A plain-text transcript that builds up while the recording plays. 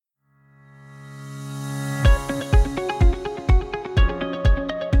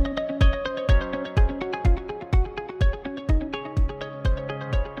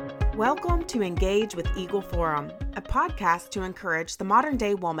Welcome to Engage with Eagle Forum, a podcast to encourage the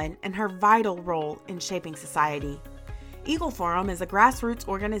modern-day woman and her vital role in shaping society. Eagle Forum is a grassroots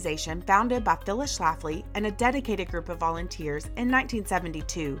organization founded by Phyllis Schlafly and a dedicated group of volunteers in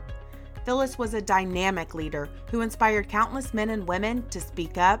 1972. Phyllis was a dynamic leader who inspired countless men and women to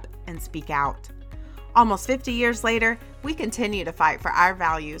speak up and speak out. Almost 50 years later, we continue to fight for our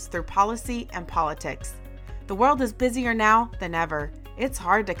values through policy and politics. The world is busier now than ever. It's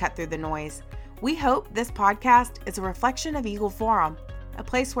hard to cut through the noise. We hope this podcast is a reflection of Eagle Forum, a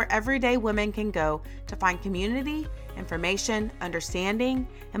place where everyday women can go to find community, information, understanding,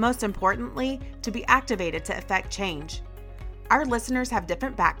 and most importantly, to be activated to effect change. Our listeners have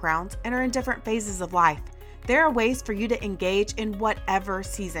different backgrounds and are in different phases of life. There are ways for you to engage in whatever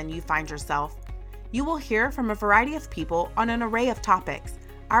season you find yourself. You will hear from a variety of people on an array of topics.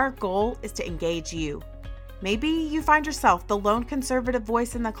 Our goal is to engage you. Maybe you find yourself the lone conservative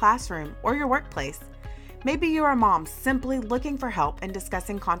voice in the classroom or your workplace. Maybe you're a mom simply looking for help in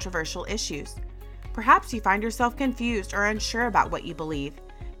discussing controversial issues. Perhaps you find yourself confused or unsure about what you believe.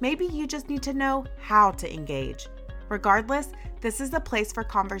 Maybe you just need to know how to engage. Regardless, this is a place for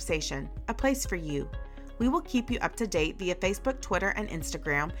conversation, a place for you. We will keep you up to date via Facebook, Twitter, and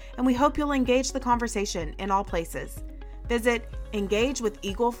Instagram, and we hope you'll engage the conversation in all places. Visit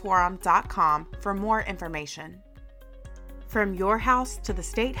engagewithEagleForum.com for more information. From your house to the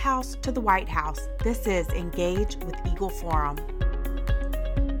State House to the White House, this is Engage with Eagle Forum.